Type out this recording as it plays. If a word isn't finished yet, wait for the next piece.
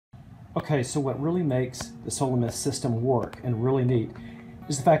Okay, so what really makes the SolaMist system work and really neat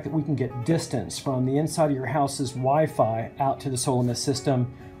is the fact that we can get distance from the inside of your house's Wi-Fi out to the SolaMist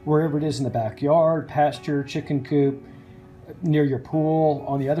system, wherever it is in the backyard, pasture, chicken coop, near your pool,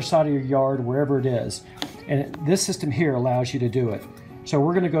 on the other side of your yard, wherever it is. And this system here allows you to do it. So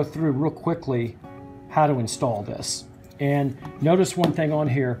we're going to go through real quickly how to install this. And notice one thing on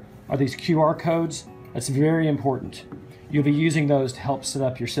here are these QR codes. That's very important. You'll be using those to help set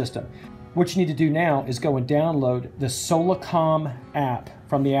up your system. What you need to do now is go and download the SolaCom app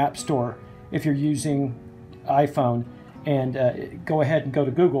from the App Store if you're using iPhone, and go ahead and go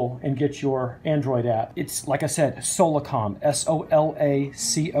to Google and get your Android app. It's, like I said, SolaCom, S-O-L-A-C-O-M,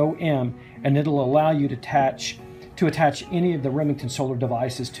 and it'll allow you to attach any of the Remington solar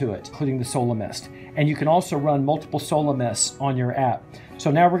devices to it, including the SolaMist. And you can also run multiple SolaMists on your app.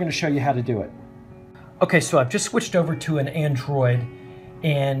 So now we're going to show you how to do it. Okay, so I've just switched over to an Android,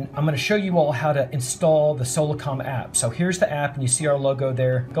 and I'm going to show you all how to install the SolaCom app. So here's the app, and you see our logo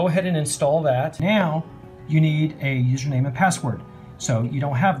there. Go ahead and install that. Now you need a username and password. So you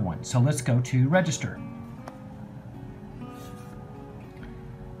don't have one. So let's go to register.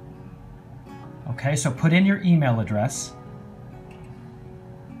 Okay, so put in your email address.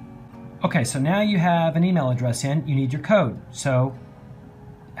 Okay, so now you have an email address in, you need your code. So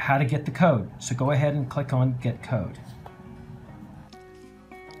how to get the code. So go ahead and click on Get Code.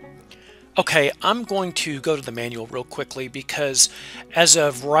 Okay, I'm going to go to the manual real quickly because as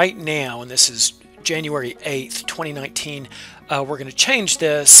of right now, and this is January 8th, 2019, we're going to change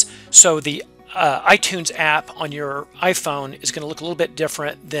this so the iTunes app on your iPhone is going to look a little bit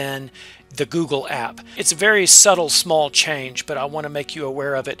different than the Google app. It's a very subtle, small change, but I want to make you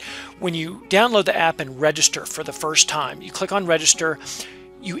aware of it. When you download the app and register for the first time, you click on Register,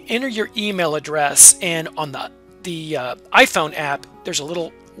 you enter your email address, and on the iPhone app, there's a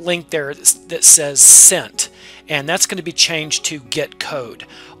little link there that says Sent, and that's going to be changed to Get Code.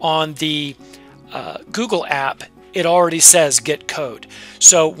 On the Google app, it already says Get Code.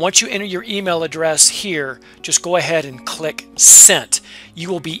 So once you enter your email address here, just go ahead and click Sent. You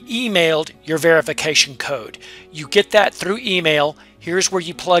will be emailed your verification code. You get that through email. Here's where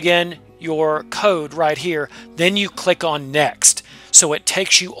you plug in your code right here. Then you click on Next. So it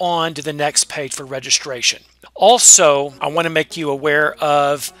takes you on to the next page for registration. Also, I want to make you aware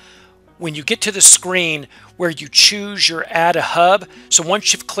of when you get to the screen where you choose your Add a Hub. So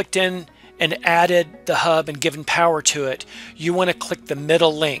once you've clicked in and added the hub and given power to it, you want to click the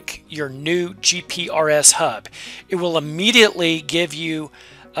middle link, your new GPRS hub. It will immediately give you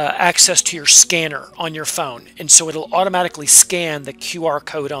access to your scanner on your phone, and so it'll automatically scan the QR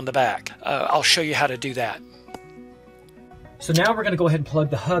code on the back. I'll show you how to do that. So now we're going to go ahead and plug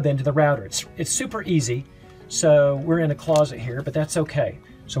the hub into the router. It's super easy. So we're in a closet here, but that's okay.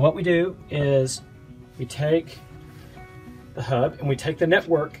 So what we do is we take the hub and we take the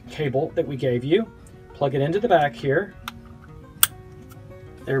network cable that we gave you, plug it into the back here.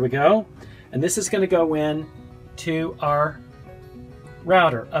 There we go. And this is going to go in to our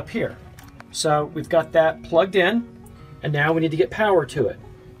router up here. So we've got that plugged in, and now we need to get power to it.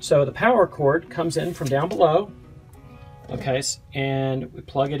 So the power cord comes in from down below. Okay, and we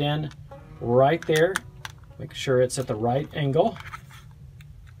plug it in right there. Make sure it's at the right angle.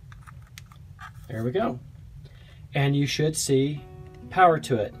 There we go. And you should see power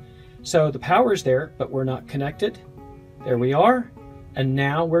to it. So the power's there, but we're not connected. There we are. And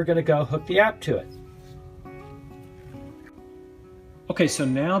now we're going to go hook the app to it. Okay, so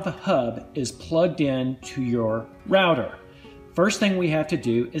now the hub is plugged in to your router. First thing we have to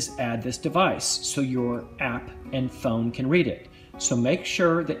do is add this device so your app and phone can read it. So make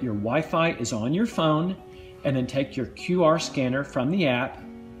sure that your Wi-Fi is on your phone, and then take your QR scanner from the app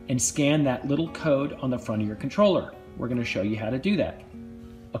and scan that little code on the front of your controller. We're going to show you how to do that.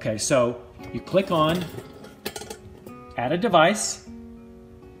 Okay, so you click on Add a Device.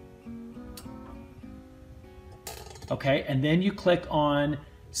 Okay, and then you click on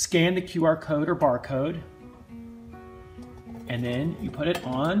Scan the QR code or barcode. And then you put it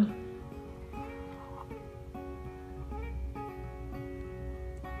on.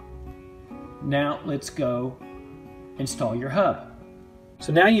 Now let's go install your hub.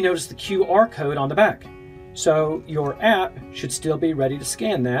 So now you notice the QR code on the back. So your app should still be ready to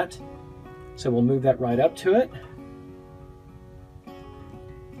scan that. So we'll move that right up to it.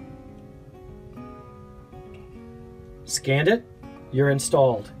 Scanned it, you're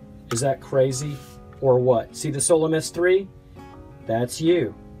installed. Is that crazy or what? See the SolaMist 3? That's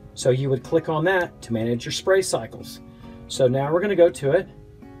you. So you would click on that to manage your spray cycles. So now we're going to go to it,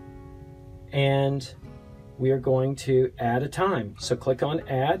 and we are going to add a time. So click on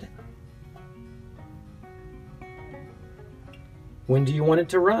Add, When do you want it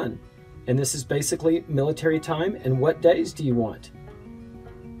to run? And this is basically military time. And what days do you want?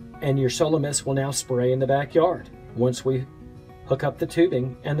 And your SolaMist will now spray in the backyard once we hook up the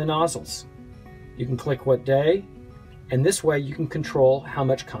tubing and the nozzles. You can click what day, and this way you can control how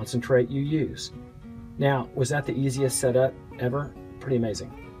much concentrate you use. Now, was that the easiest setup ever? Pretty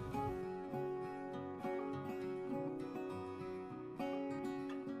amazing.